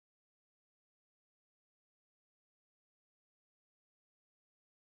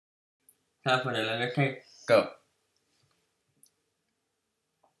Time for the letter K. Go.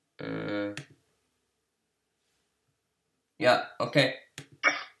 Yeah, okay.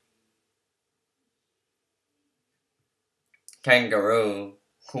 Kangaroo.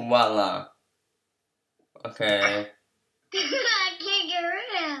 Koala. Okay.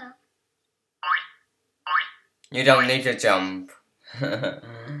 Kangaroo. You don't need to jump.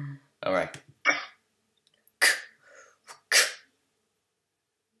 Alright.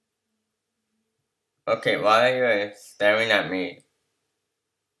 Okay, why are you staring at me?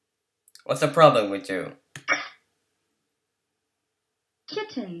 What's the problem with you?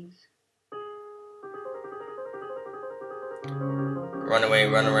 Kittens. Run away,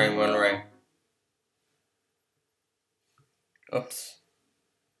 run away, run away. Oops.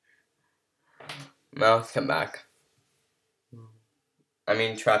 Mouse, come back. I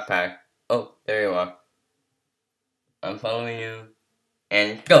mean, trap pack. Oh, there you are. I'm following you.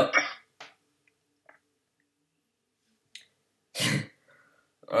 And go!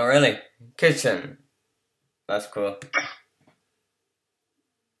 Oh, really? Kitchen. That's cool.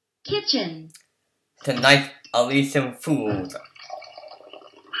 Kitchen. Tonight, I'll eat some food.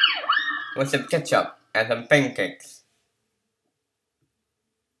 With some ketchup and some pancakes.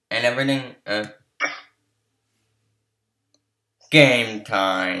 And everything, game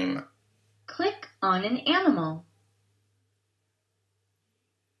time. Click on an animal.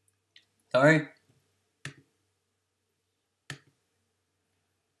 Sorry?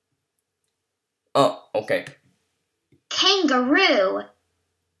 Oh, okay. Kangaroo.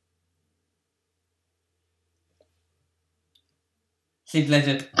 She's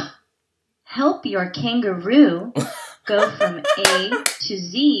legend. Help your kangaroo go from A to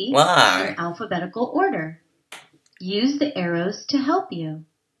Z Why? in alphabetical order. Use the arrows to help you.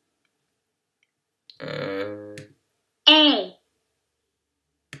 A.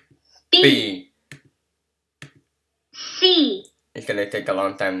 B. C. It's gonna take a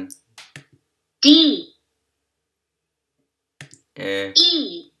long time. D. Uh,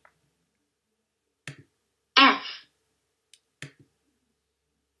 E. F.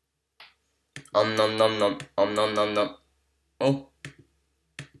 nom nom nom. Nom nom nom. Oh.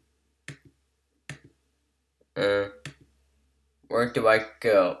 Where do I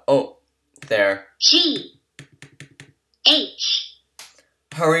go? Oh, there. G. H.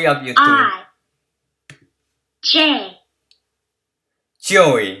 Hurry up, you two. I. J.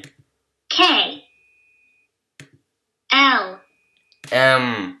 Joey. K. L.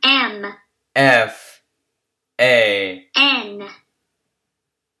 M. M. F. A. N.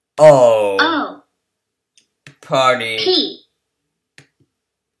 O. O. Party. P.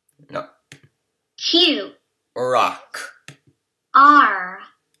 No. Q. Rock. R.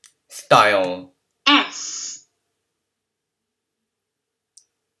 Style. S.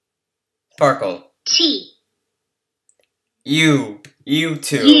 Sparkle. T. U. You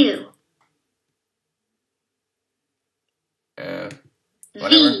two. U.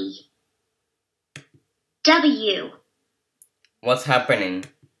 Whatever. V. W. What's happening?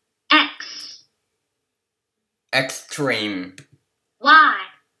 X. Extreme. Y.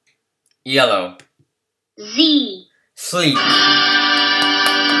 Yellow. Z. Sleep.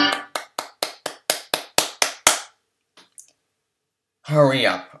 Hurry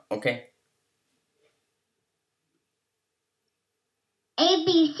up, okay?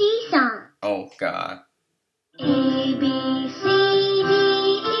 ABC song. Oh god. A, B, C, D,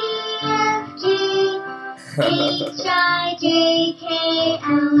 E, F, G, H, I, J, K,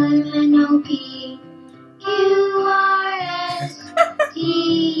 L, M, N, O, P, Q, R, S, T,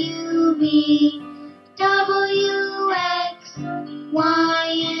 U, V, W, X, Y,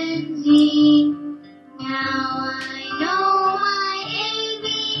 and Z. Now I know my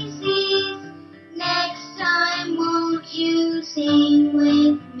ABCs. Next time, won't you sing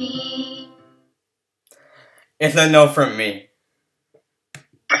with me? It's a no from me.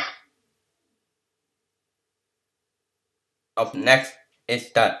 Up next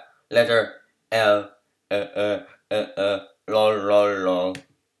is the letter L. Lol.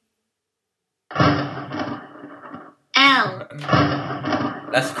 L.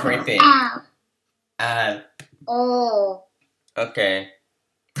 That's creepy. L. And O. okay.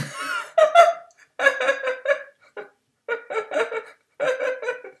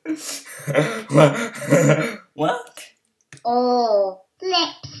 What? O.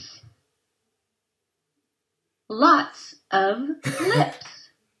 Lips. Lots of lips.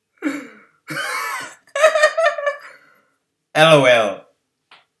 LOL.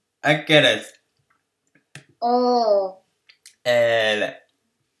 I get it. O. L.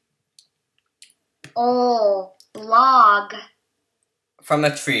 O. Log. From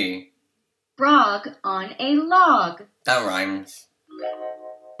a tree. frog on a log. That rhymes.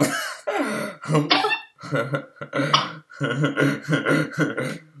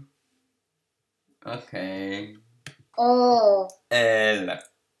 Okay. El.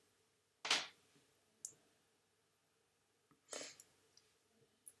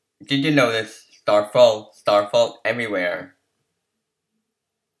 Did you notice Starfall? Starfall everywhere.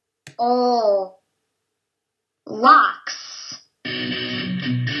 Locks.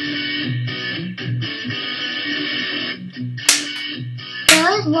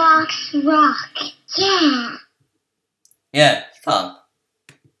 Boardwalks rock. Yeah. Yeah, stop.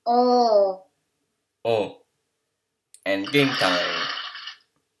 Oh. And game time.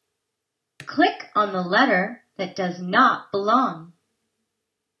 Click on the letter that does not belong.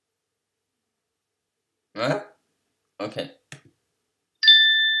 Huh? Okay.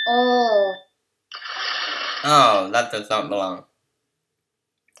 Oh, that does not belong.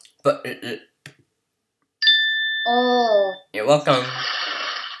 But you're welcome.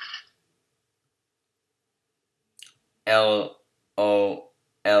 L O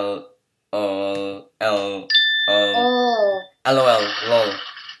L O L O LOL lol.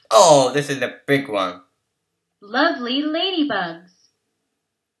 Oh, this is the big one. Lovely ladybugs.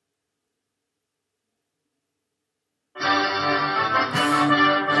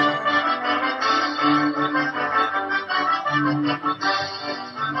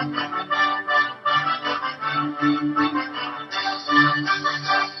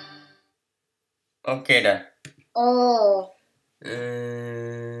 Okay then.